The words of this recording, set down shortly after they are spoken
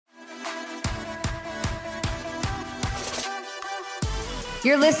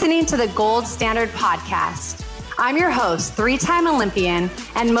You're listening to the Gold Standard Podcast. I'm your host, three-time Olympian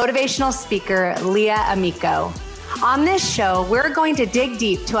and motivational speaker, Leah Amico. On this show, we're going to dig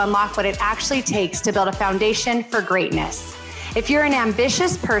deep to unlock what it actually takes to build a foundation for greatness. If you're an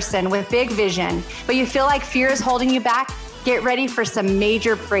ambitious person with big vision, but you feel like fear is holding you back, get ready for some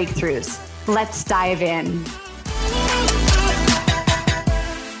major breakthroughs. Let's dive in.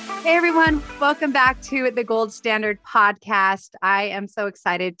 Hey everyone, welcome back to the Gold Standard Podcast. I am so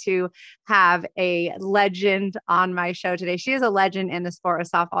excited to have a legend on my show today. She is a legend in the sport of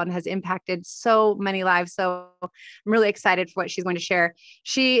softball and has impacted so many lives. So I'm really excited for what she's going to share.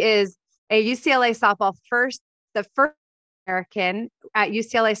 She is a UCLA softball the first American at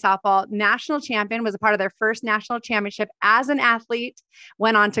UCLA softball national champion, was a part of their first national championship as an athlete,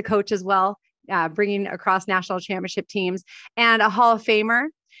 went on to coach as well, bringing across national championship teams, and a Hall of Famer.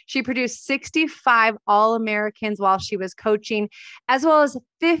 She produced 65 All-Americans while she was coaching, as well as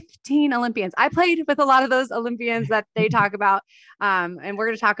 15 Olympians. I played with a lot of those Olympians that they talk about, and we're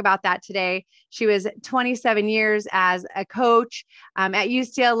going to talk about that today. She was 27 years as a coach at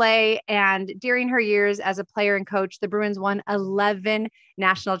UCLA, and during her years as a player and coach, the Bruins won 11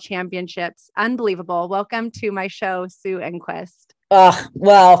 national championships. Unbelievable. Welcome to my show, Sue Enquist.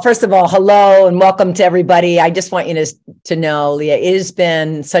 Well, first of all, hello and welcome to everybody. I just want you to know, Leah, it has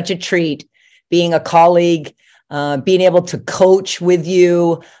been such a treat being a colleague, being able to coach with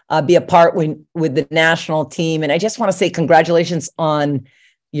you, be a part with the national team. And I just want to say congratulations on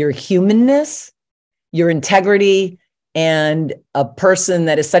your humanness, your integrity, and a person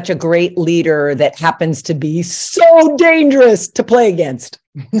that is such a great leader that happens to be so dangerous to play against.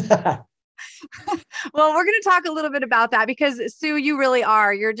 Well, we're going to talk a little bit about that because Sue,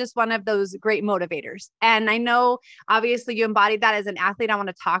 you're just one of those great motivators. And I know obviously you embodied that as an athlete. I want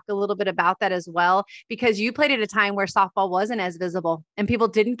to talk a little bit about that as well, because you played at a time where softball wasn't as visible and people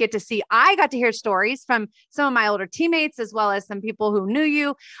didn't get to see. I got to hear stories from some of my older teammates, as well as some people who knew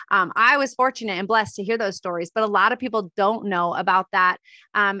you. I was fortunate and blessed to hear those stories, but a lot of people don't know about that.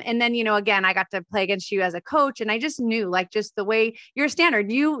 And then, again, I got to play against you as a coach, and I just knew just the way you're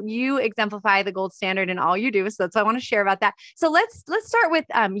standard, you exemplify the gold standard in all you do. So that's what I want to share about that. So let's start with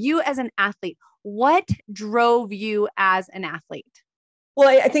you as an athlete. What drove you as an athlete? Well,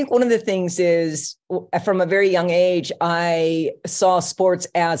 I think one of the things is from a very young age, I saw sports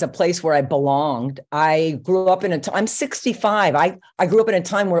as a place where I belonged. I grew up I'm 65. I grew up in a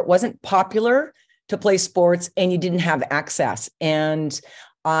time where it wasn't popular to play sports and you didn't have access. And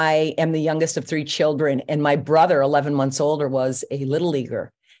I am the youngest of three children. And my brother, 11 months older, was a little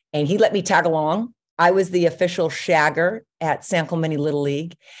leaguer. And he let me tag along. I was the official shagger at San Clemente Little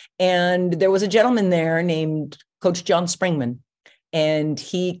League. And there was a gentleman there named Coach John Springman. And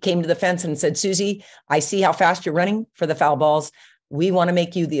he came to the fence and said, "Susie, I see how fast you're running for the foul balls. We want to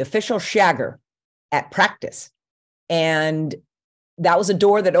make you the official shagger at practice." And that was a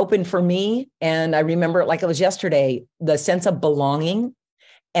door that opened for me. And I remember it like it was yesterday, the sense of belonging.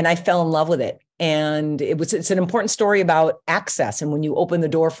 And I fell in love with it. And it's an important story about access. And when you open the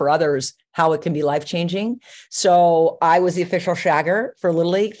door for others, how it can be life-changing. So I was the official shagger for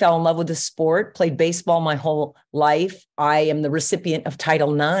Little League, fell in love with the sport, played baseball my whole life. I am the recipient of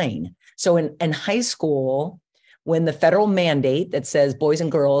Title IX. So in high school, when the federal mandate that says boys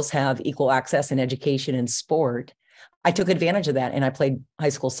and girls have equal access in education and sport, I took advantage of that and I played high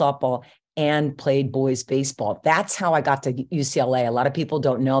school softball and played boys baseball. That's how I got to UCLA. A lot of people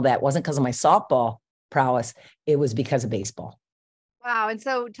don't know that. It wasn't because of my softball prowess. It was because of baseball. Wow. And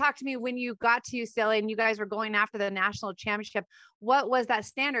so talk to me, when you got to UCLA and you guys were going after the national championship, what was that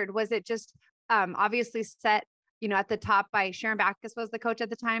standard? Was it just obviously set, at the top by Sharon Backus was the coach at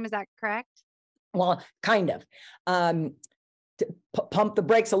the time? Is that correct? Well, kind of. To pump the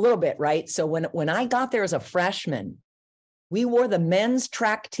brakes a little bit, right? So when I got there as a freshman, we wore the men's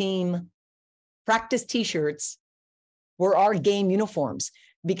track team practice t-shirts were our game uniforms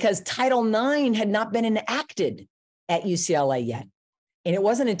because Title IX had not been enacted at UCLA yet. And it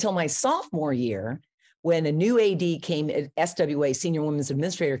wasn't until my sophomore year when a new AD came, SWA, Senior Women's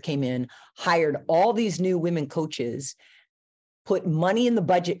Administrator, came in, hired all these new women coaches, put money in the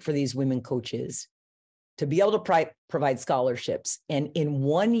budget for these women coaches to be able to provide scholarships. And in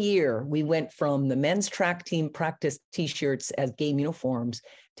 1 year, we went from the men's track team practice t-shirts as game uniforms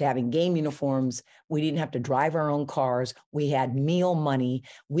to having game uniforms. We didn't have to drive our own cars. We had meal money.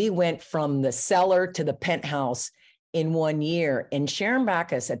 We went from the cellar to the penthouse in 1 year. And Sharon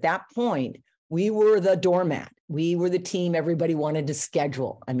Backus, at that point, we were the doormat. We were the team everybody wanted to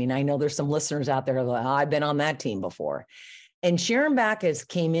schedule. I mean, I know there's some listeners out there that I've been on that team before. And Sharon Backus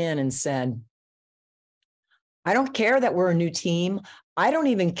came in and said, "I don't care that we're a new team. I don't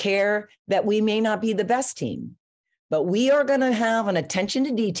even care that we may not be the best team, but we are going to have an attention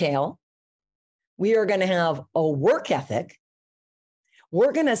to detail. We are going to have a work ethic.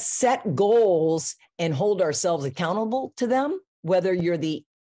 We're going to set goals and hold ourselves accountable to them, whether you're the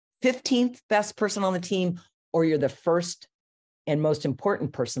 15th best person on the team or you're the first and most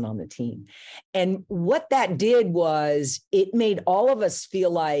important person on the team. And what that did was it made all of us feel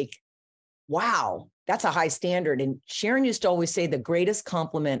like, wow, that's a high standard. And Sharon used to always say, the greatest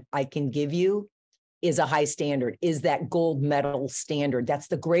compliment I can give you is a high standard, is that gold medal standard. That's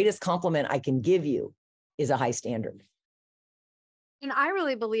the greatest compliment I can give you, is a high standard. And I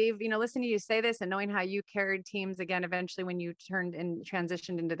really believe, listening to you say this and knowing how you carried teams again, eventually when you turned and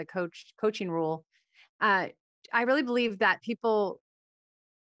transitioned into the coaching role, I really believe that people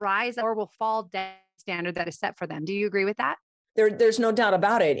rise or will fall down standard that is set for them. Do you agree with that? There's no doubt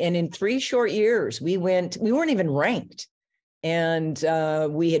about it. And in 3 short years, we weren't even ranked. And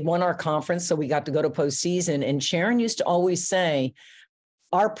we had won our conference, so we got to go to postseason. And Sharon used to always say,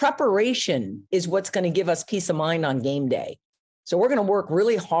 our preparation is what's going to give us peace of mind on game day. So we're going to work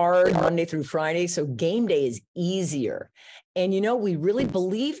really hard Monday through Friday, so game day is easier. And, we really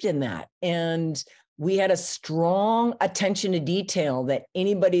believed in that. And we had a strong attention to detail that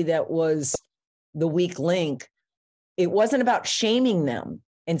anybody that was the weak link, it wasn't about shaming them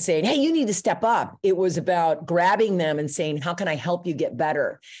and saying, hey, you need to step up. It was about grabbing them and saying, how can I help you get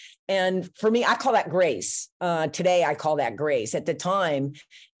better? And for me, I call that grace. Today, I call that grace. At the time,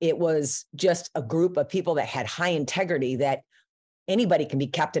 it was just a group of people that had high integrity, that anybody can be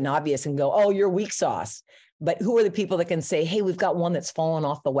Captain Obvious and go, oh, you're weak sauce. But who are the people that can say, hey, we've got one that's fallen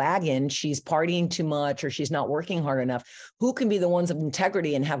off the wagon. She's partying too much, or she's not working hard enough. Who can be the ones of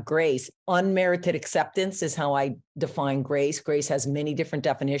integrity and have grace? Unmerited acceptance is how I define grace. Grace has many different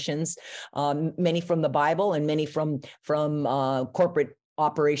definitions, many from the Bible and many from corporate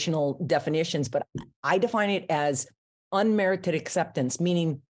operational definitions. But I define it as unmerited acceptance,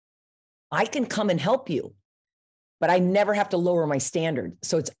 meaning I can come and help you, but I never have to lower my standard.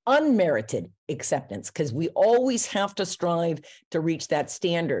 So it's unmerited acceptance, because we always have to strive to reach that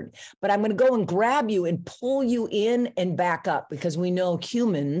standard. But I'm going to go and grab you and pull you in and back up, because we know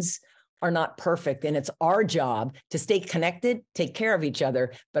humans are not perfect. And it's our job to stay connected, take care of each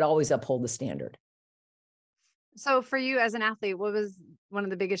other, but always uphold the standard. So for you as an athlete, what was one of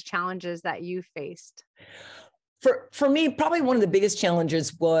the biggest challenges that you faced? For me, probably one of the biggest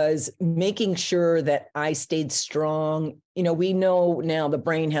challenges was making sure that I stayed strong. We know now the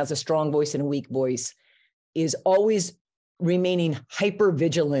brain has a strong voice and a weak voice, is always remaining hyper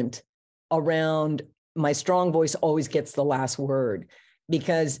vigilant around my strong voice always gets the last word.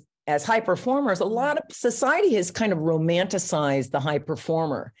 Because as high performers, a lot of society has kind of romanticized the high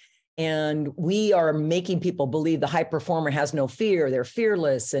performer. And we are making people believe the high performer has no fear. They're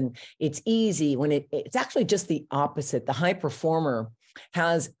fearless and it's easy, when it's actually just the opposite. The high performer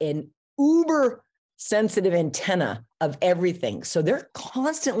has an uber sensitive antenna of everything. So they're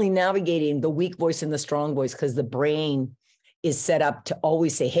constantly navigating the weak voice and the strong voice, because the brain is set up to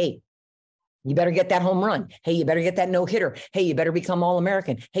always say, hey, you better get that home run. Hey, you better get that no hitter. Hey, you better become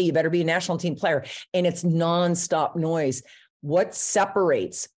All-American. Hey, you better be a national team player. And it's nonstop noise. What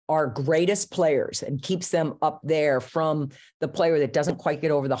separates our greatest players and keeps them up there from the player that doesn't quite get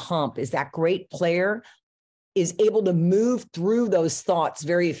over the hump is that great player is able to move through those thoughts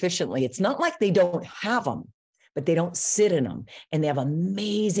very efficiently. It's not like they don't have them, but they don't sit in them, and they have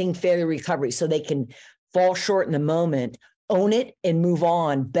amazing failure recovery, so they can fall short in the moment, own it, and move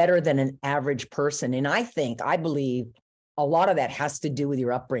on better than an average person. And I believe a lot of that has to do with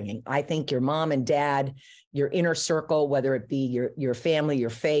your upbringing. I think your mom and dad, your inner circle, whether it be your family, your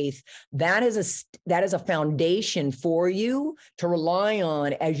faith, that is a foundation for you to rely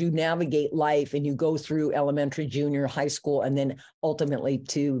on as you navigate life and you go through elementary, junior, high school, and then ultimately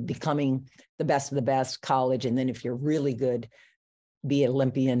to becoming the best of the best, college. And then if you're really good, be an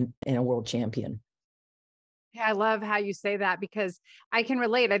Olympian and a world champion. Yeah, I love how you say that, because I can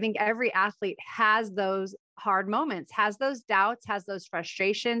relate. I think every athlete has those hard moments, has those doubts, has those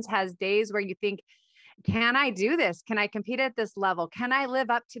frustrations, has days where you think, can I do this? Can I compete at this level? Can I live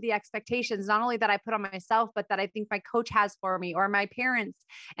up to the expectations, not only that I put on myself, but that I think my coach has for me, or my parents,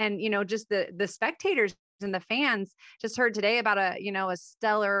 and, just the spectators and the fans. Just heard today about a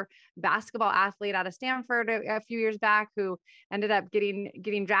stellar basketball athlete out of Stanford a few years back, who ended up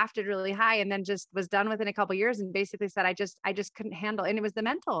getting drafted really high, and then just was done within a couple of years, and basically said, I just couldn't handle. And it was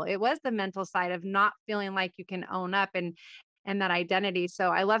the mental side of not feeling like you can own up. And and that identity. So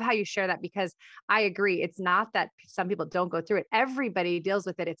I love how you share that, because I agree. It's not that some people don't go through it. Everybody deals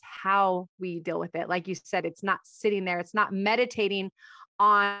with it. It's how we deal with it. Like you said, it's not sitting there. It's not meditating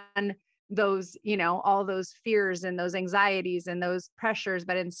on those, all those fears and those anxieties and those pressures,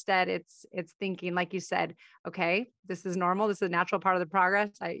 but instead it's thinking, like you said, okay, this is normal. This is a natural part of the progress.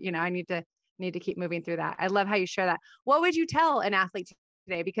 I need to keep moving through that. I love how you share that. What would you tell an athlete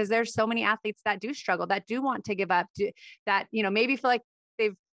today? Because there's so many athletes that do struggle, that do want to give up, that, maybe feel like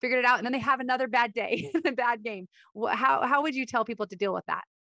they've figured it out and then they have another bad day, a bad game. How would you tell people to deal with that?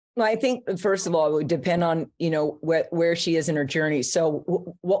 Well, I think, first of all, it would depend on, where she is in her journey.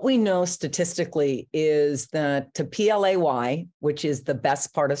 So what we know statistically is that to PLAY, which is the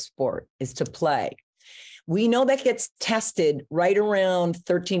best part of sport, is to play. We know that gets tested right around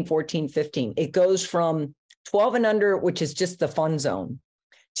 13, 14, 15. It goes from 12 and under, which is just the fun zone,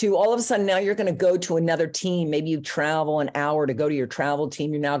 to all of a sudden now you're going to go to another team. Maybe you travel an hour to go to your travel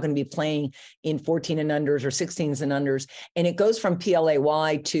team. You're now going to be playing in 14 and unders or 16s and unders. And it goes from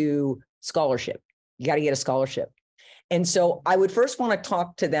PLAY to scholarship. You got to get a scholarship. And so I would first want to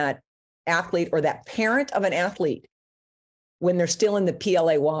talk to that athlete or that parent of an athlete when they're still in the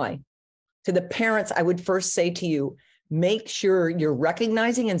PLAY. To the parents, I would first say to you, make sure you're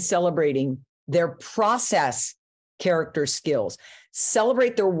recognizing and celebrating their process character skills.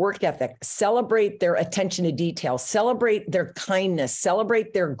 Celebrate their work ethic, celebrate their attention to detail, celebrate their kindness,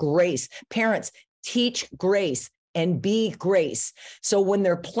 celebrate their grace. Parents, teach grace and be grace. So when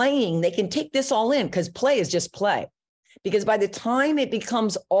they're playing, they can take this all in, because play is just play. Because by the time it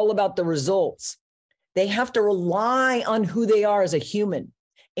becomes all about the results, they have to rely on who they are as a human.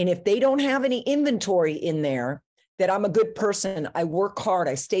 And if they don't have any inventory in there, that I'm a good person, I work hard,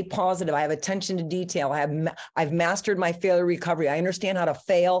 I stay positive, I have attention to detail, I've mastered my failure recovery, I understand how to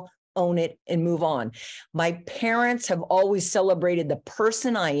fail, own it, and move on. My parents have always celebrated the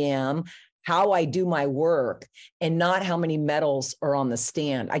person I am, how I do my work, and not how many medals are on the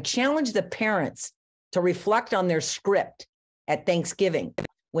stand. I challenge the parents to reflect on their script at Thanksgiving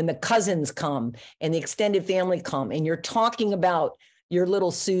when the cousins come and the extended family come, and you're talking about your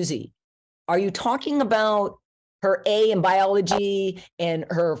little Susie. Are you talking about her A in biology and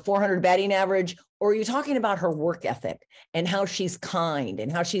her 400 batting average, or are you talking about her work ethic and how she's kind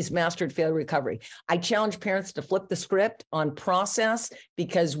and how she's mastered failure recovery? I challenge parents to flip the script on process,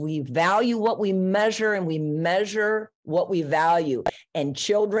 because we value what we measure and we measure what we value. And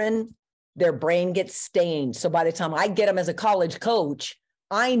children, their brain gets stained. So by the time I get them as a college coach,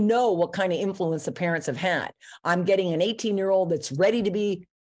 I know what kind of influence the parents have had. I'm getting an 18-year-old that's ready to be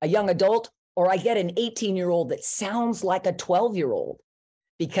a young adult, or I get an 18-year-old that sounds like a 12-year-old,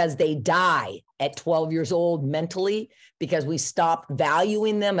 because they die at 12 years old mentally, because we stopped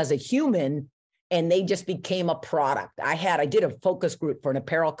valuing them as a human and they just became a product. I did a focus group for an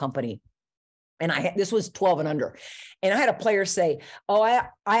apparel company, and this was 12 and under. And I had a player say, oh, I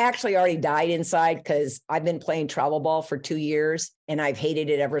actually already died inside, because I've been playing travel ball for 2 years and I've hated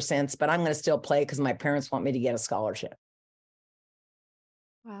it ever since, but I'm going to still play because my parents want me to get a scholarship.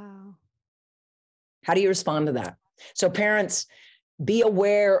 Wow. How do you respond to that? So parents, be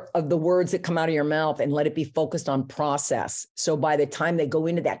aware of the words that come out of your mouth and let it be focused on process. So by the time they go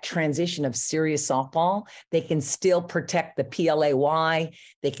into that transition of serious softball, they can still protect the PLAY.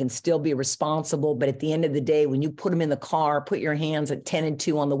 They can still be responsible. But at the end of the day, when you put them in the car, put your hands at 10 and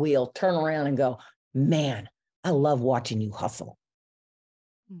 2 on the wheel, turn around and go, man, I love watching you hustle.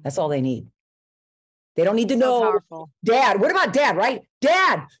 That's all they need. They don't need to know, powerful. Dad. What about Dad, right?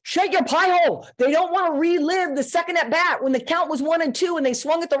 Dad, shut your pie hole. They don't want to relive the second at bat when the count was 1 and 2 and they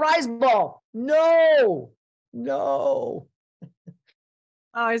swung at the rise ball. No.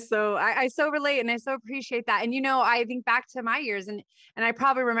 Oh, I so relate, and I so appreciate that. And, I think back to my years, and I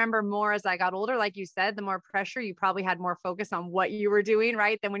probably remember more as I got older. Like you said, the more pressure, you probably had more focus on what you were doing,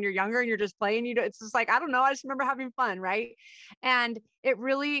 right? Than when you're younger and you're just playing, it's just like, I don't know. I just remember having fun. Right. And it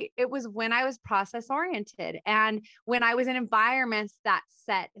was when I was process oriented, and when I was in environments that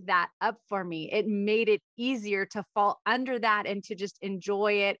set that up for me, it made it easier to fall under that and to just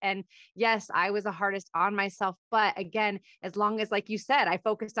enjoy it. And yes, I was the hardest on myself, but again, as long as, like you said, I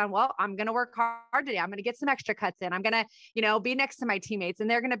focused on, well, I'm going to work hard today. I'm going to get some extra cuts in. I'm going to, be next to my teammates, and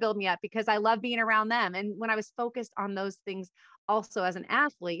they're going to build me up because I love being around them. And when I was focused on those things also as an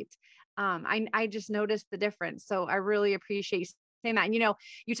athlete, I just noticed the difference. So I really appreciate saying that. And,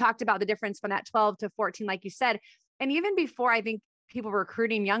 you talked about the difference from that 12 to 14, like you said, and even before, I think people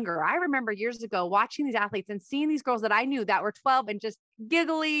recruiting younger. I remember years ago watching these athletes and seeing these girls that I knew that were 12 and just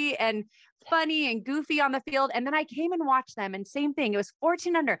giggly and funny and goofy on the field. And then I came and watched them, and same thing. It was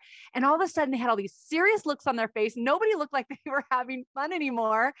 14 under. And all of a sudden they had all these serious looks on their face. Nobody looked like they were having fun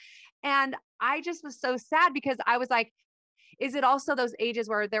anymore. And I just was so sad because I was like, is it also those ages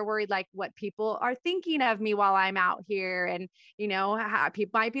where they're worried like what people are thinking of me while I'm out here, and how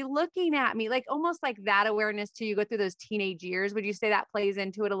people might be looking at me, like almost like that awareness too? You go through those teenage years. Would you say that plays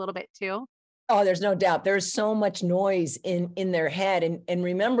into it a little bit too? Oh, there's no doubt. There's so much noise in their head. And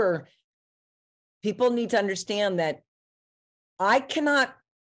remember, people need to understand that I cannot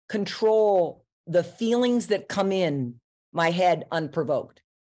control the feelings that come in my head unprovoked.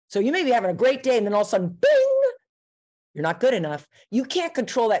 So you may be having a great day and then all of a sudden, bing, you're not good enough. You can't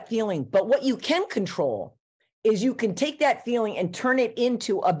control that feeling. But what you can control is you can take that feeling and turn it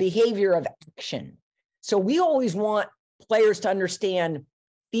into a behavior of action. So we always want players to understand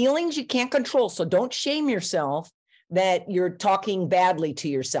feelings you can't control. So don't shame yourself that you're talking badly to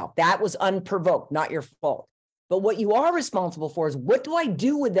yourself. That was unprovoked, not your fault. But what you are responsible for is, what do I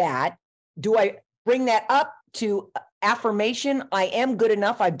do with that? Do I bring that up to affirmation? I am good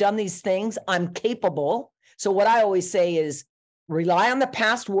enough. I've done these things. I'm capable. So what I always say is rely on the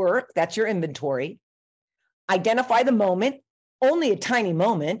past work. That's your inventory. Identify the moment, only a tiny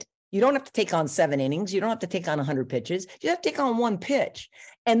moment. You don't have to take on 7 innings. You don't have to take on 100 pitches. You have to take on 1 pitch.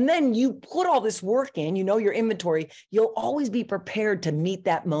 And then you put all this work in, your inventory. You'll always be prepared to meet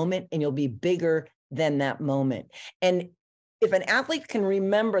that moment, and you'll be bigger than that moment. And if an athlete can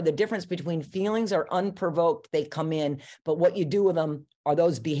remember the difference between feelings are unprovoked, they come in, but what you do with them are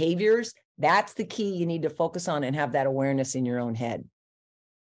those behaviors. That's the key you need to focus on and have that awareness in your own head.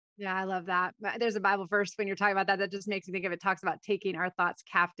 Yeah, I love that. There's a Bible verse when you're talking about that, that just makes me think of, it talks about taking our thoughts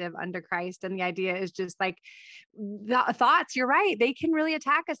captive under Christ. And the idea is just like the thoughts, you're right. They can really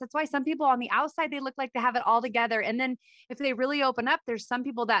attack us. That's why some people on the outside, they look like they have it all together. And then if they really open up, there's some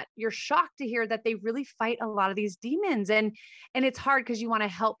people that you're shocked to hear that they really fight a lot of these demons. And it's hard because you want to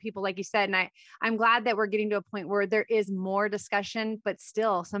help people, like you said. And I'm glad that we're getting to a point where there is more discussion, but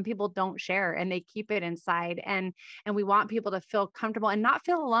still some people don't share and they keep it inside. And we want people to feel comfortable and not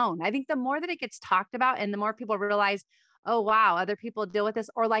feel alone. I think the more that it gets talked about and the more people realize, oh, wow, other people deal with this,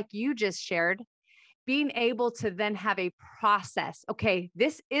 or like you just shared, being able to then have a process. Okay,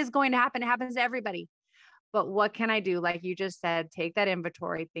 this is going to happen. It happens to everybody. But what can I do? Like you just said, take that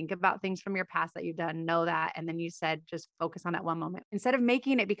inventory, think about things from your past that you've done, know that. And then you said, just focus on that one moment instead of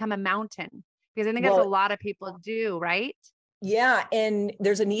making it become a mountain, because I think that's a lot of people do, right? Yeah. And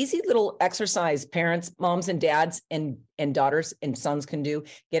there's an easy little exercise parents, moms and dads and daughters and sons can do.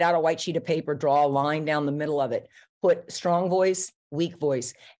 Get out a white sheet of paper, draw a line down the middle of it, put strong voice, weak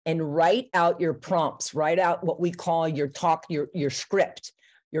voice, and write out your prompts, write out what we call your talk, your script,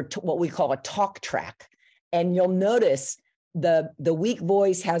 what we call a talk track. And you'll notice the weak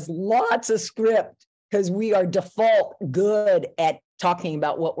voice has lots of script because we are default good at talking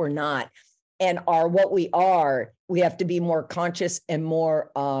about what we're not. And what we are, we have to be more conscious and more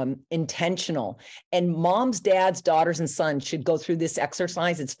intentional. And moms, dads, daughters, and sons should go through this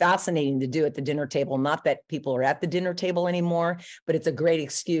exercise. It's fascinating to do at the dinner table. Not that people are at the dinner table anymore, but it's a great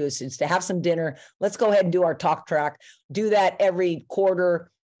excuse. It's to have some dinner. Let's go ahead and do our talk track. Do that every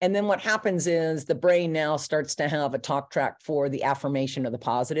quarter. And then what happens is the brain now starts to have a talk track for the affirmation of the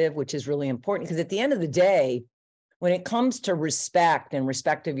positive, which is really important because at the end of the day, when it comes to respect and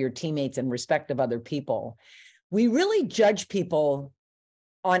respect of your teammates and respect of other people, we really judge people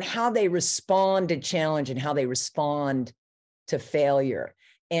on how they respond to challenge and how they respond to failure.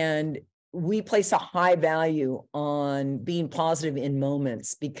 And we place a high value on being positive in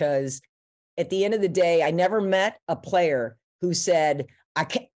moments because at the end of the day, I never met a player who said, I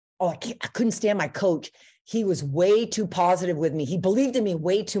couldn't stand my coach. He was way too positive with me. He believed in me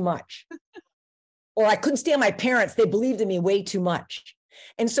way too much. Or I couldn't stand my parents. They believed in me way too much.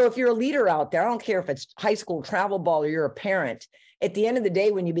 And so if you're a leader out there, I don't care if it's high school travel ball or you're a parent, at the end of the day,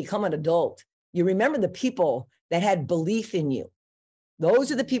 when you become an adult, you remember the people that had belief in you.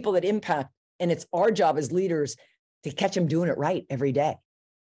 Those are the people that impact. And it's our job as leaders to catch them doing it right every day.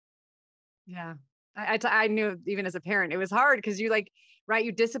 Yeah. I knew even as a parent, it was hard because you right,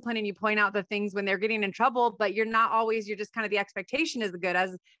 you discipline and you point out the things when they're getting in trouble, but you're just kind of the expectation is the good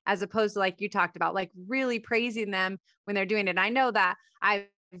as opposed to like you talked about, like really praising them when they're doing it. And I know that I've,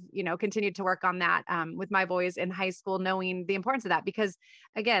 continued to work on that with my boys in high school, knowing the importance of that, because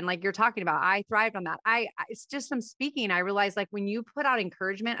again, like you're talking about, I thrived on that. It's just some speaking. I realized like when you put out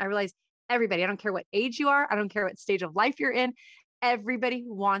encouragement, I realized everybody, I don't care what age you are. I don't care what stage of life you're in. Everybody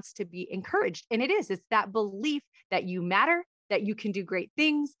wants to be encouraged. And it's that belief that you matter, that you can do great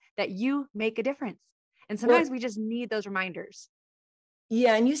things, that you make a difference. And sometimes we just need those reminders.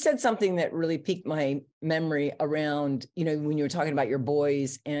 Yeah. And you said something that really piqued my memory around, when you were talking about your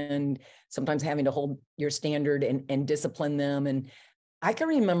boys and sometimes having to hold your standard and discipline them. And I can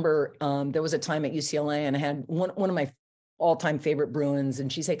remember there was a time at UCLA and I had one of my all-time favorite Bruins,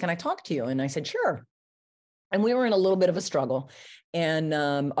 and she said, "Can I talk to you?" And I said, "Sure." And we were in a little bit of a struggle, and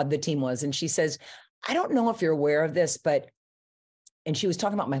the team was, and she says, "I don't know if you're aware of this, and she was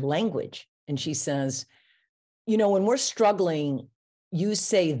talking about my language. And she says, when we're struggling, you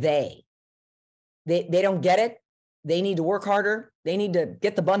say they don't get it. They need to work harder. They need to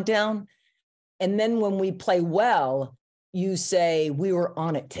get the bunt down. And then when we play well, you say, we were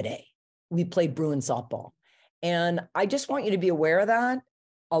on it today. We played Bruin softball." And I just want you to be aware of that.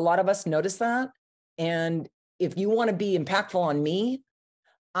 A lot of us notice that. And if you want to be impactful on me,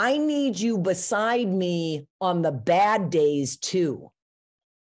 I need you beside me on the bad days too.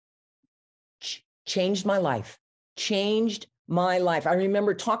 Changed my life. I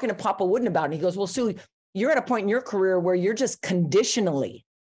remember talking to Papa Wooden about it. And he goes, "Well, Sue, you're at a point in your career where you're just conditionally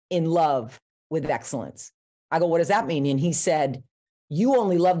in love with excellence." I go, "What does that mean?" And he said, "You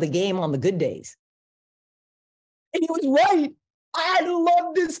only love the game on the good days." And he was right. I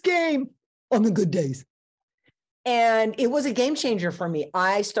love this game on the good days. And it was a game changer for me.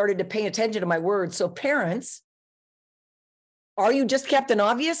 I started to pay attention to my words. So parents, are you just Captain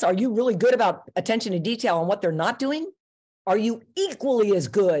Obvious? Are you really good about attention to detail on what they're not doing? Are you equally as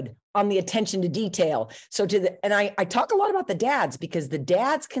good on the attention to detail? And I talk a lot about the dads, because the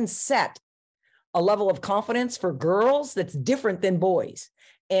dads can set a level of confidence for girls that's different than boys.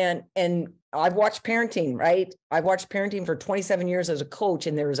 And I've watched parenting, right? I've watched parenting for 27 years as a coach,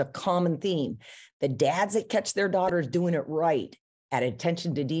 and there is a common theme. The dads that catch their daughters doing it right at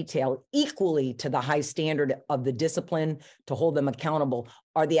attention to detail, equally to the high standard of the discipline to hold them accountable,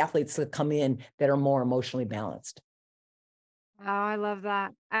 are the athletes that come in that are more emotionally balanced. Oh, I love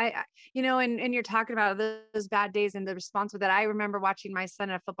that. And you're talking about those bad days and the response with that. I remember watching my son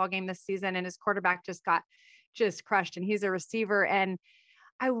at a football game this season, and his quarterback just got crushed, and he's a receiver. And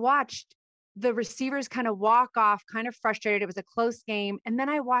I watched the receivers kind of walk off, kind of frustrated. It was a close game. And then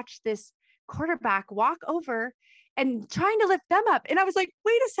I watched this quarterback walk over and trying to lift them up. And I was like,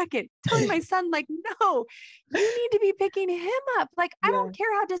 wait a second, telling my son, like, no, you need to be picking him up. Like, I don't care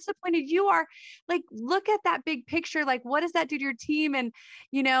how disappointed you are. Like, look at that big picture. Like, what does that do to your team? And,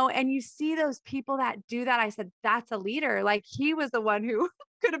 and you see those people that do that. I said, that's a leader. Like, he was the one who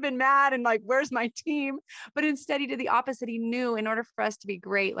could have been mad and like, where's my team? But instead he did the opposite. He knew in order for us to be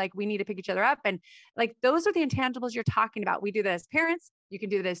great, like, we need to pick each other up. And like, those are the intangibles you're talking about. We do that as parents. You can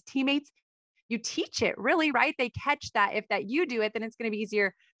do that as teammates. You teach it, really, right? They catch that. If that you do it, then it's going to be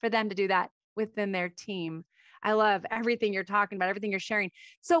easier for them to do that within their team. I love everything you're talking about, everything you're sharing.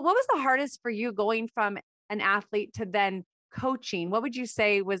 So what was the hardest for you going from an athlete to then coaching? What would you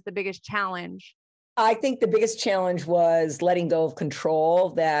say was the biggest challenge? I think the biggest challenge was letting go of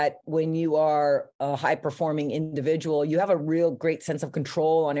control. That when you are a high performing individual, you have a real great sense of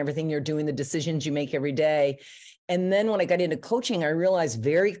control on everything you're doing, the decisions you make every day. And then when I got into coaching, I realized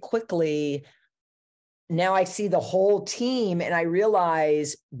very quickly, now I see the whole team and I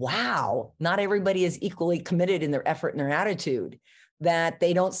realize, wow, not everybody is equally committed in their effort and their attitude, that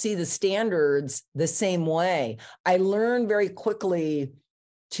they don't see the standards the same way. I learned very quickly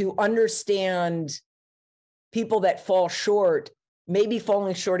to understand people that fall short, maybe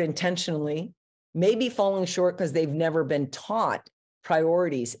falling short intentionally, maybe falling short because they've never been taught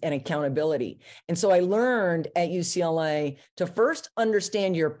priorities and accountability. And so I learned at UCLA to first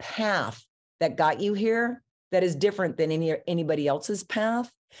understand your path that got you here, that is different than anybody else's path.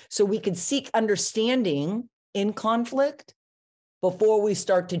 So we could seek understanding in conflict before we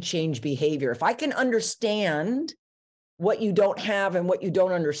start to change behavior. If I can understand what you don't have and what you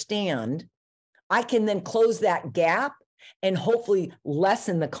don't understand, I can then close that gap and hopefully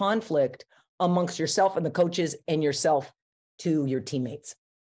lessen the conflict amongst yourself and the coaches and yourself to your teammates.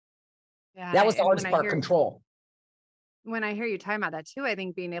 Yeah, that was the hardest part, control. When I hear you talking about that too, I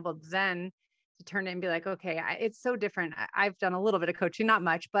think being able then to turn it and be like, okay, it's so different. I've done a little bit of coaching, not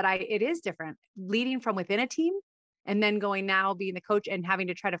much, but it is different leading from within a team and then going now being the coach and having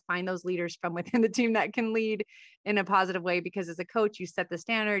to try to find those leaders from within the team that can lead in a positive way. Because as a coach, you set the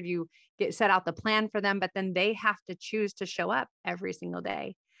standard, you set out the plan for them, but then they have to choose to show up every single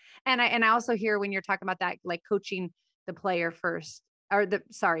day. And I also hear when you're talking about that, like coaching the player first, or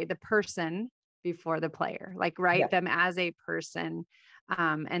the person before the player, like write them as a person.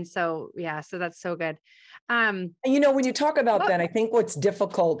 And so, so that's so good. When you talk about that, I think what's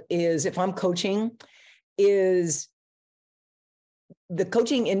difficult is if I'm coaching is the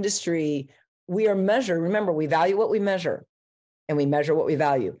coaching industry, we are measured. Remember, we value what we measure and we measure what we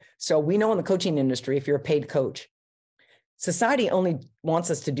value. So we know in the coaching industry, if you're a paid coach, society only wants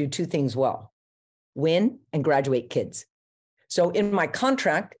us to do two things well: win and graduate kids. So in my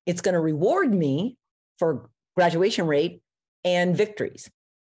contract, it's going to reward me for graduation rate and victories.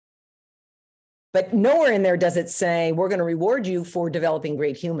 But nowhere in there does it say, we're going to reward you for developing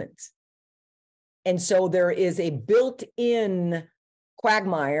great humans. And so there is a built-in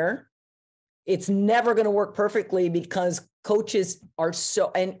quagmire. It's never going to work perfectly because coaches are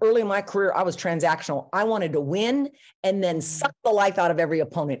so, and early in my career, I was transactional. I wanted to win and then suck the life out of every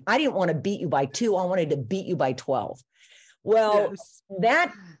opponent. I didn't want to beat you by 2. I wanted to beat you by 12. Well, yes.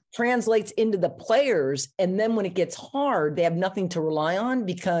 That translates into the players. And then when it gets hard, they have nothing to rely on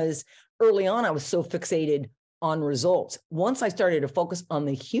because early on, I was so fixated on results. Once I started to focus on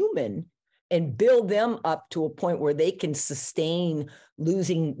the human and build them up to a point where they can sustain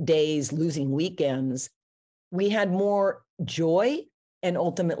losing days, losing weekends, we had more joy and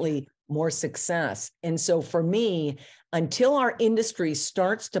ultimately more success. And so for me, until our industry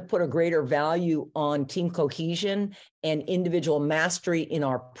starts to put a greater value on team cohesion and individual mastery in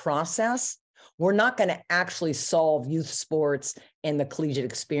our process, we're not going to actually solve youth sports and the collegiate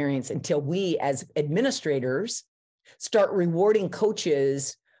experience until we as administrators start rewarding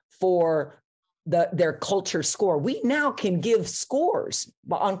coaches for their culture score. We now can give scores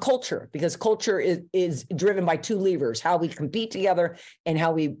on culture because culture is driven by 2 levers: how we compete together and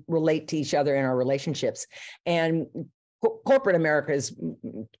how we relate to each other in our relationships. And corporate America is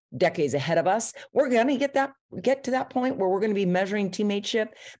decades ahead of us. We're going to get to that point where we're going to be measuring teammateship,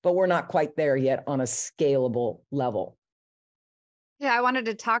 but we're not quite there yet on a scalable level. Yeah, I wanted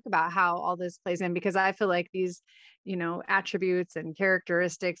to talk about how all this plays in because I feel like these, attributes and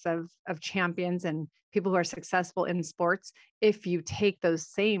characteristics of champions and people who are successful in sports, if you take those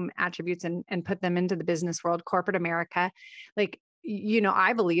same attributes and put them into the business world, corporate America, like,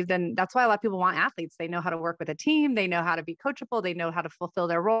 I believe then that's why a lot of people want athletes. They know how to work with a team. They know how to be coachable. They know how to fulfill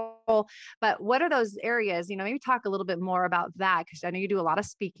their role. But what are those areas, maybe talk a little bit more about that. Cause I know you do a lot of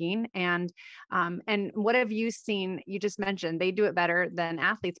speaking and what have you seen? You just mentioned they do it better than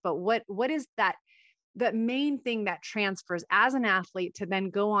athletes, but what is that main thing that transfers as an athlete to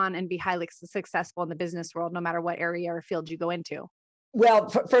then go on and be highly successful in the business world, no matter what area or field you go into? Well,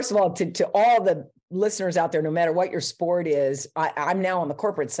 first of all, to all the listeners out there, no matter what your sport is, I'm now on the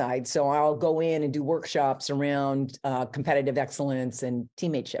corporate side. So I'll go in and do workshops around competitive excellence and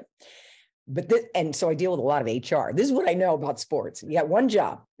teammateship. And so I deal with a lot of HR. This is what I know about sports. You got one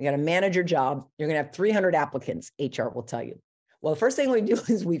job, you got a manager job. You're going to have 300 applicants. HR will tell you. Well, the first thing we do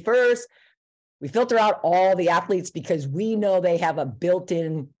is we filter out all the athletes because we know they have a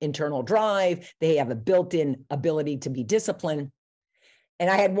built-in internal drive. They have a built-in ability to be disciplined. And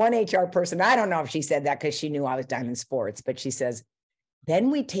I had one HR person, I don't know if she said that because she knew I was done in sports, but she says,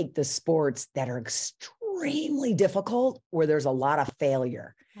 then we take the sports that are extremely difficult where there's a lot of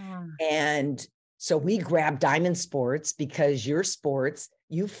failure. And so we grab diamond sports because your sports,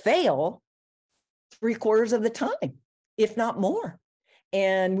 you fail 3/4 of the time, if not more.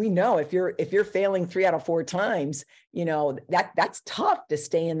 And we know if you're failing 3 out of 4 times, that's tough to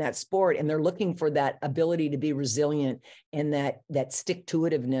stay in that sport. And they're looking for that ability to be resilient and that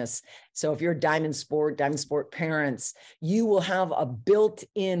stick-to-itiveness. So if you're a diamond sport parents, you will have a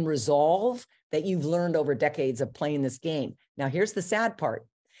built-in resolve that you've learned over decades of playing this game. Now, here's the sad part.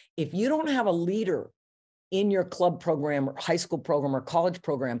 If you don't have a leader in your club program or high school program or college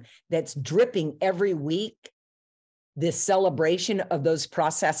program that's dripping every week this celebration of those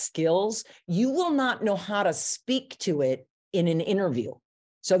process skills, you will not know how to speak to it in an interview.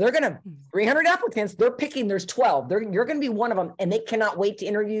 So they're going to 300 applicants, they're picking, there's 12. You're going to be one of them. And they cannot wait to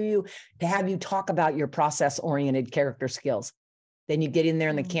interview you, to have you talk about your process-oriented character skills. Then you get in there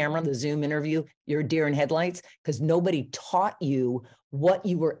in the camera, the Zoom interview, you're a deer in headlights because nobody taught you what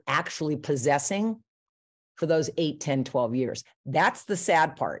you were actually possessing for those 8, 10, 12 years. That's the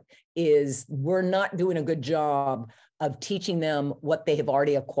sad part, is we're not doing a good job of teaching them what they have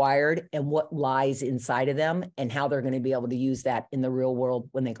already acquired and what lies inside of them and how they're going to be able to use that in the real world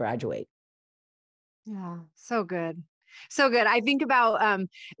when they graduate. Yeah, so good. So good. I think about,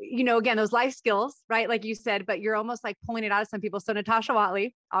 again, those life skills, right? Like you said, but you're almost like pulling it out of some people. So Natasha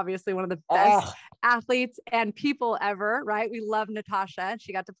Watley, obviously one of the best athletes and people ever, right? We love Natasha.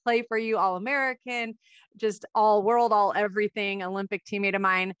 She got to play for you, All-American, just all world, all everything, Olympic teammate of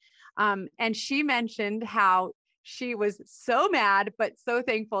mine. And she mentioned how she was so mad, but so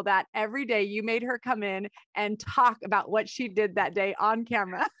thankful that every day you made her come in and talk about what she did that day on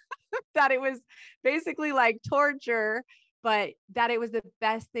camera. That it was basically like torture but that it was the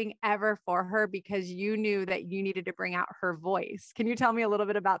best thing ever for her because you knew that you needed to bring out her voice. Can you tell me a little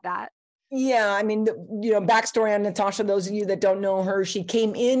bit about that? Yeah, I mean, backstory on Natasha, those of you that don't know her, she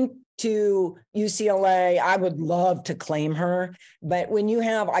came into UCLA. I would love to claim her, but when you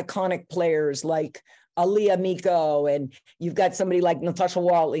have iconic players like Aaliyah Miko, and you've got somebody like Natasha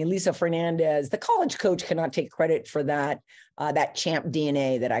Watley and Lisa Fernandez, the college coach cannot take credit for that, that champ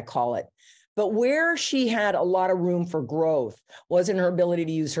DNA that I call it. But where she had a lot of room for growth was in her ability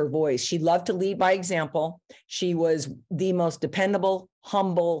to use her voice. She loved to lead by example. She was the most dependable,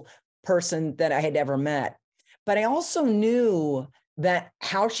 humble person that I had ever met. But I also knew that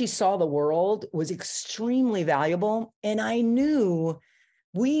how she saw the world was extremely valuable. And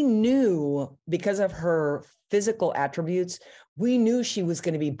we knew because of her physical attributes, we knew she was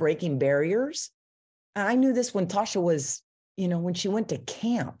going to be breaking barriers. And I knew this when Tasha was, when she went to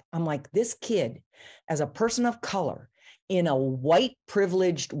camp. I'm like, this kid, as a person of color in a white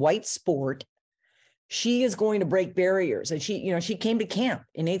privileged white sport, she is going to break barriers. And she came to camp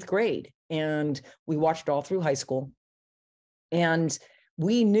in 8th grade, and we watched all through high school. And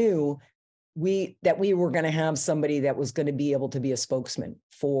we knew that we were going to have somebody that was going to be able to be a spokesman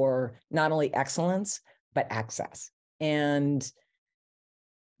for not only excellence, but access. And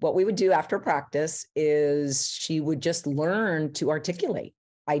what we would do after practice is she would just learn to articulate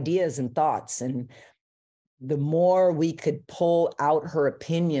ideas and thoughts. And the more we could pull out her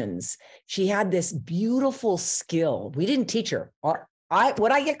opinions, she had this beautiful skill. We didn't teach her. What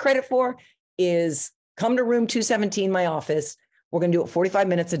I get credit for is come to room 217, my office. We're going to do it 45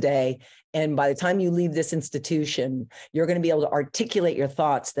 minutes a day. And by the time you leave this institution, you're going to be able to articulate your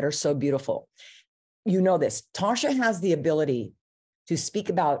thoughts that are so beautiful. You know this. Tasha has the ability to speak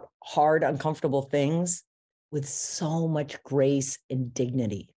about hard, uncomfortable things with so much grace and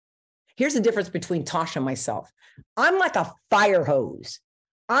dignity. Here's the difference between Tasha and myself. I'm like a fire hose.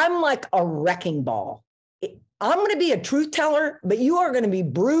 I'm like a wrecking ball. I'm going to be a truth teller, but you are going to be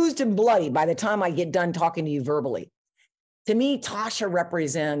bruised and bloody by the time I get done talking to you verbally. To me, Tasha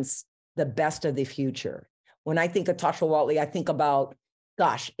represents the best of the future. When I think of Tasha Watley, I think about,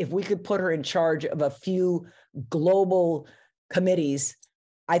 gosh, if we could put her in charge of a few global committees,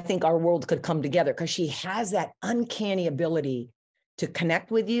 I think our world could come together, because she has that uncanny ability to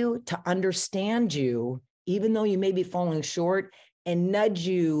connect with you, to understand you, even though you may be falling short, and nudge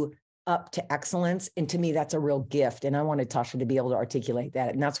you up to excellence. And to me, that's a real gift. And I wanted Tasha to be able to articulate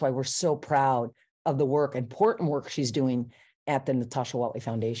that. And that's why we're so proud of the important work she's doing at the Natasha Watley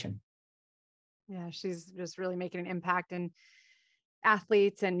Foundation. Yeah, she's just really making an impact in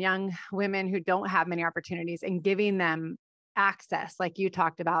athletes and young women who don't have many opportunities, and giving them access, like you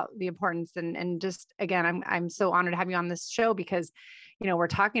talked about the importance. And just, again, I'm so honored to have you on this show, because, we're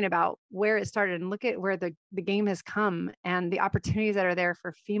talking about where it started, and look at where the game has come and the opportunities that are there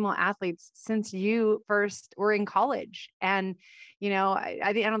for female athletes since you first were in college. And,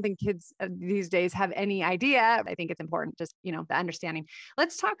 I don't think kids these days have any idea. I think it's important, just, the understanding.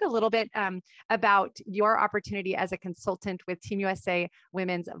 Let's talk a little bit about your opportunity as a consultant with Team USA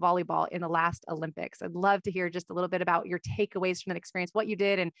women's volleyball in the last Olympics. I'd love to hear just a little bit about your takeaways from that experience, what you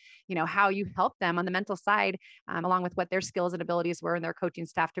did, and, how you helped them on the mental side, along with what their skills and abilities were, and their coaching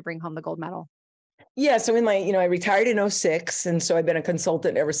staff, to bring home the gold medal. Yeah. So I retired in 2006. And so I've been a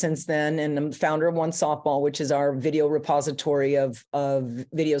consultant ever since then. And I'm the founder of One Softball, which is our video repository of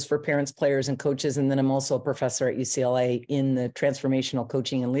videos for parents, players, and coaches. And then I'm also a professor at UCLA in the Transformational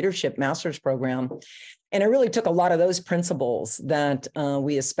Coaching and Leadership Master's Program. And I really took a lot of those principles that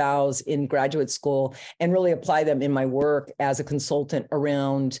we espouse in graduate school and really apply them in my work as a consultant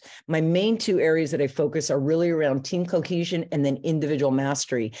around my main 2 areas that I focus are really around team cohesion and then individual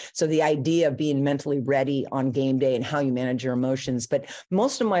mastery. So the idea of being mentally ready on game day and how you manage your emotions. But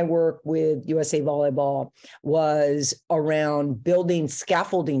most of my work with USA Volleyball was around building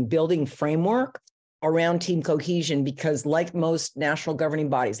scaffolding, building framework around team cohesion, because like most national governing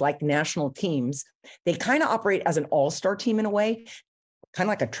bodies, like national teams, they kind of operate as an all-star team in a way, kind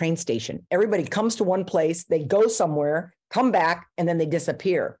of like a train station. Everybody comes to one place, they go somewhere, come back, and then they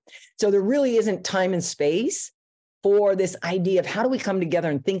disappear. So there really isn't time and space for this idea of how do we come together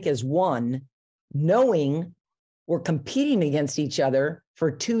and think as one, knowing we're competing against each other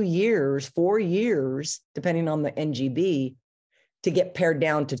for 2 years, 4 years, depending on the NGB, to get pared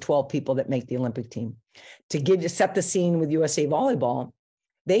down to 12 people that make the Olympic team. To set the scene with USA Volleyball,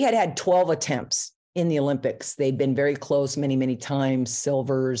 they had 12 attempts in the Olympics. They'd been very close many, many times,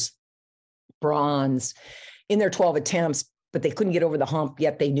 silvers, bronze, in their 12 attempts. but they couldn't get over the hump,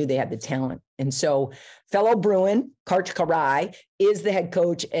 yet they knew they had the talent. And so fellow Bruin, Karch Karai, is the head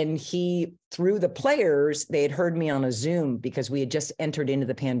coach. And he, through the players, they had heard me on a Zoom because we had just entered into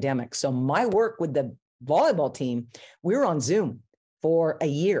the pandemic. So my work with the volleyball team, we were on Zoom for a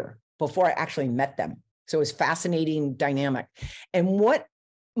year before I actually met them. So it was fascinating dynamic. And what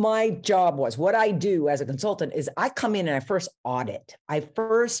my job was, what I do as a consultant is I come in and I first audit. I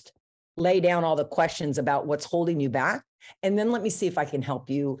first lay down all the questions about what's holding you back. And then let me see if I can help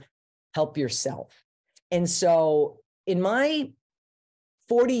you help yourself. And so in my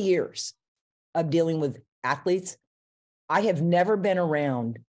 40 years of dealing with athletes, I have never been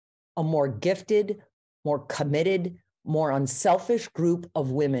around a more gifted, more committed, more unselfish group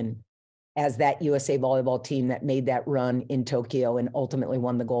of women as that USA volleyball team that made that run in Tokyo and ultimately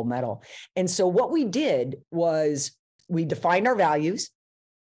won the gold medal. And so what we did was we defined our values.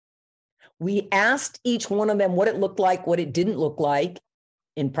 We asked each one of them what it looked like, what it didn't look like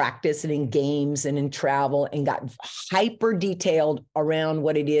in practice and in games and in travel, and got hyper detailed around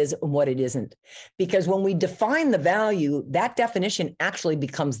what it is and what it isn't. Because when we define the value, that definition actually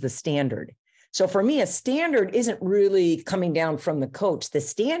becomes the standard. So for me, a standard isn't really coming down from the coach. The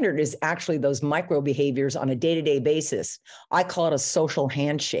standard is actually those micro behaviors on a day-to-day basis. I call it a social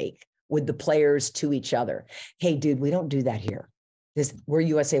handshake with the players to each other. Hey, dude, we don't do that here. We're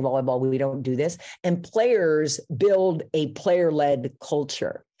USA Volleyball. We don't do this. And players build a player-led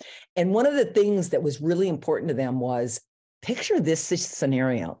culture. And one of the things that was really important to them was, picture this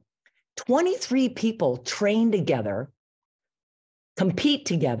scenario. 23 people train together, compete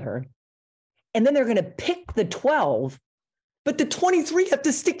together, and then they're going to pick the 12, but the 23 have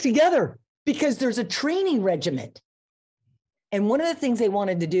to stick together because there's a training regiment. And one of the things they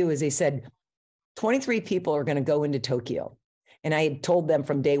wanted to do is they said, 23 people are going to go into Tokyo. And I had told them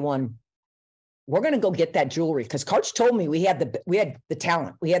from day one, we're going to go get that jewelry, because Coach told me we had the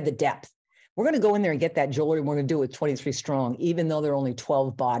talent, we had the depth. We're going to go in there and get that jewelry. We're going to do it with 23 strong, even though there are only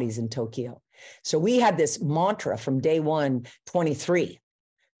 12 bodies in Tokyo. So we had this mantra from day one, 23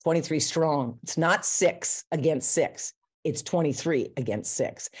 strong. It's not 6 against 6. It's 23 against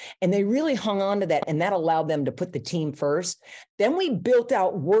 6. And they really hung on to that. And that allowed them to put the team first. Then we built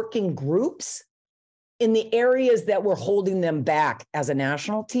out working groups in the areas that were holding them back as a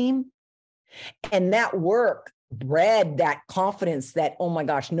national team. And that work bred that confidence that, oh my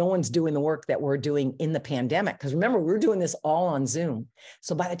gosh, no one's doing the work that we're doing in the pandemic. Because remember, we were doing this all on Zoom.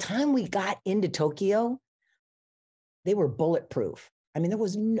 So by the time we got into Tokyo, they were bulletproof. I mean, there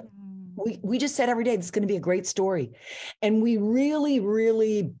was no, we just said every day, this is going to be a great story. And we really,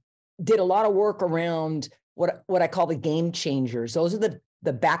 really did a lot of work around what I call the game changers. Those are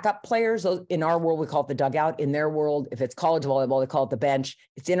the backup players. Those, in our world, we call it the dugout. In their world, if it's college volleyball, they call it the bench.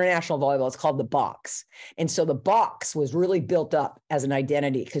 It's international volleyball, it's called the box. And so the box was really built up as an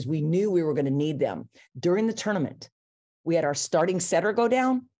identity because we knew we were going to need them. During the tournament, we had our starting setter go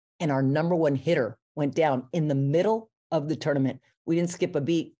down and our number one hitter went down in the middle of the tournament. We didn't skip a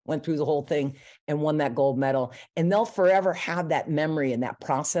beat, went through the whole thing and won that gold medal. And they'll forever have that memory and that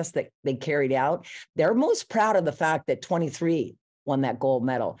process that they carried out. They're most proud of the fact that 23 won that gold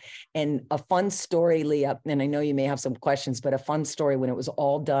medal. And a fun story, Leah, and I know you may have some questions, but a fun story when it was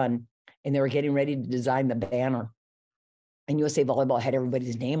all done and they were getting ready to design the banner and USA Volleyball had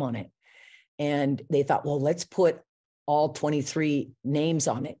everybody's name on it. And they thought, well, let's put all 23 names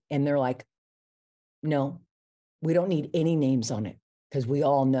on it. And they're like, no, we don't need any names on it because we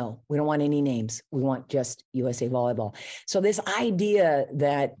all know we don't want any names. We want just USA Volleyball. So this idea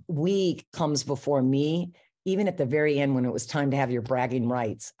that we comes before me, even at the very end when it was time to have your bragging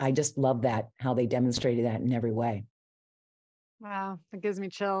rights, I just love that, how they demonstrated that in every way. Wow, it gives me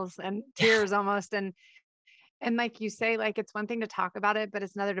chills and tears almost. And like you say, like it's one thing to talk about it, but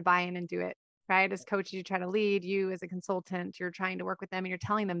it's another to buy in and do it. Right? As coaches, you try to lead. You as a consultant, you're trying to work with them and you're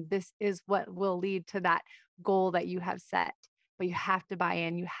telling them this is what will lead to that goal that you have set. But you have to buy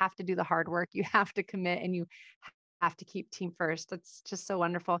in. You have to do the hard work. You have to commit and you have to keep team first. That's just so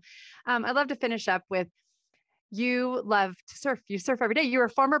wonderful. I'd love to finish up with, you love to surf. You surf every day. You're a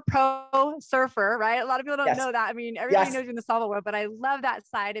former pro surfer, right? A lot of people don't know that. I mean, everybody knows you in the softball world, but I love that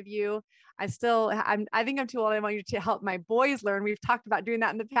side of you. I think I'm too old. I want you to help my boys learn. We've talked about doing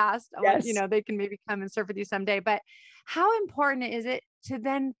that in the past. You know, they can maybe come and surf with you someday, but how important is it to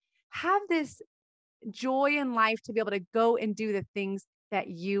then have this joy in life to be able to go and do the things that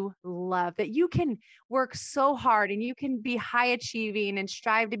you love, that you can work so hard and you can be high achieving and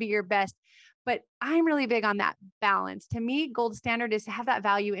strive to be your best. But I'm really big on that balance. To me, gold standard is to have that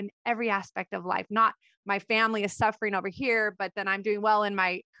value in every aspect of life, not my family is suffering over here, but then I'm doing well in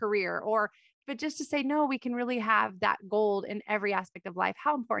my career, or but just to say, no, we can really have that gold in every aspect of life.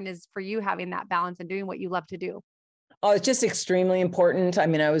 How important is for you having that balance and doing what you love to do? Oh, it's just extremely important. I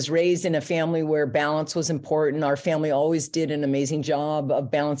mean, I was raised in a family where balance was important. Our family always did an amazing job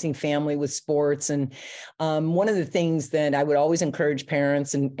of balancing family with sports. And one of the things that I would always encourage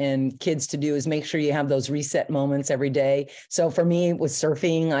parents and kids to do is make sure you have those reset moments every day. So for me with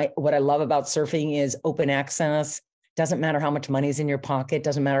surfing, what I love about surfing is open access. Doesn't matter how much money is in your pocket.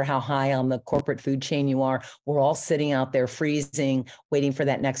 Doesn't matter how high on the corporate food chain you are. We're all sitting out there freezing, waiting for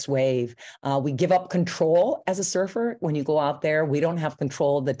that next wave. We give up control as a surfer. When you go out there, we don't have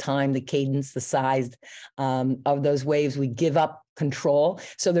control of the time, the cadence, the size of those waves. We give up control.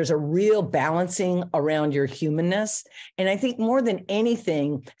 So there's a real balancing around your humanness. And I think more than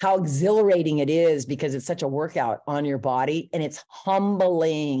anything, how exhilarating it is because it's such a workout on your body, and it's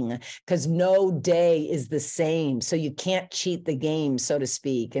humbling because no day is the same. So you can't cheat the game, so to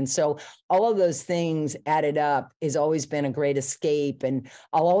speak. And so all of those things added up has always been a great escape. And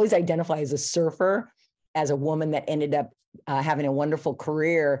I'll always identify as a surfer, as a woman that ended up having a wonderful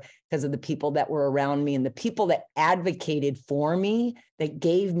career because of the people that were around me and the people that advocated for me, that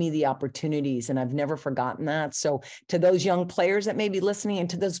gave me the opportunities. And I've never forgotten that. So to those young players that may be listening, and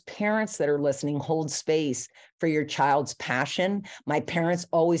to those parents that are listening, hold space for your child's passion. My parents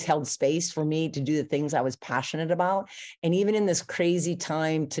always held space for me to do the things I was passionate about. And even in this crazy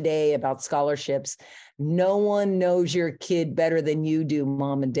time today about scholarships, no one knows your kid better than you do,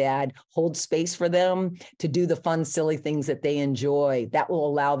 mom and dad. Hold space for them to do the fun, silly things that they enjoy. That will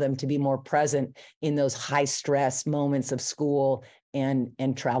allow them to be more present in those high stress moments of school and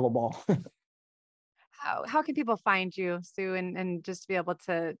travel ball. How can people find you, Sue, and just be able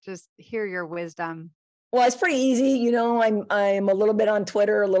to just hear your wisdom? Well, it's pretty easy. You know, I'm a little bit on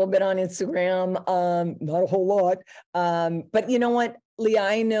Twitter, a little bit on Instagram, not a whole lot. But you know what, Leah,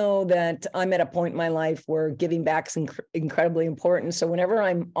 I know that I'm at a point in my life where giving back is incredibly important. So whenever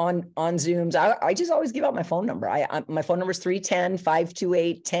I'm on Zooms, I just always give out my phone number. My phone number is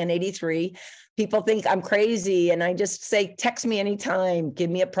 310-528-1083. People think I'm crazy, and I just say, text me anytime, give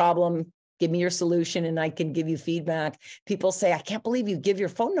me a problem, give me your solution, and I can give you feedback. People say, I can't believe you give your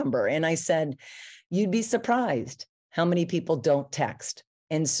phone number. And I said, you'd be surprised how many people don't text.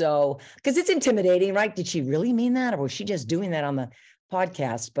 And so, because it's intimidating, right? Did she really mean that? Or was she just doing that on the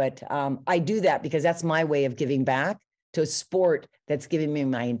podcast? But I do that because that's my way of giving back to a sport that's given me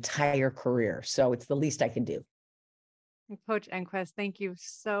my entire career. So it's the least I can do. Coach Enquist, thank you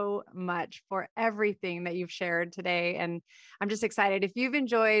so much for everything that you've shared today. And I'm just excited. If you've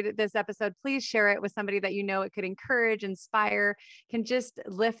enjoyed this episode, please share it with somebody that you know it could encourage, inspire, can just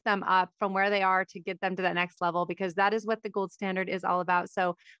lift them up from where they are to get them to that next level, because that is what the Gold Standard is all about.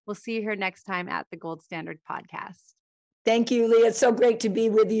 So we'll see you here next time at the Gold Standard Podcast. Thank you, Leah. It's so great to be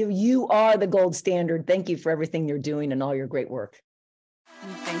with you. You are the gold standard. Thank you for everything you're doing and all your great work.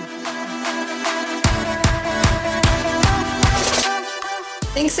 Thank you.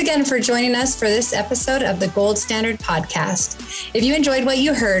 Thanks again for joining us for this episode of the Gold Standard Podcast. If you enjoyed what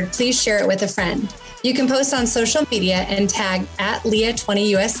you heard, please share it with a friend. You can post on social media and tag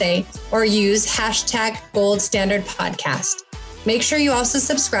 @Leah20USA or use #Gold Standard Podcast. Make sure you also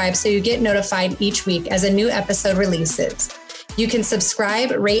subscribe so you get notified each week as a new episode releases. You can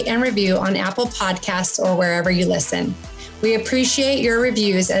subscribe, rate, and review on Apple Podcasts or wherever you listen. We appreciate your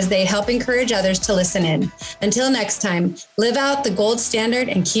reviews as they help encourage others to listen in. Until next time, live out the gold standard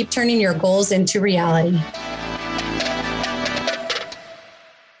and keep turning your goals into reality.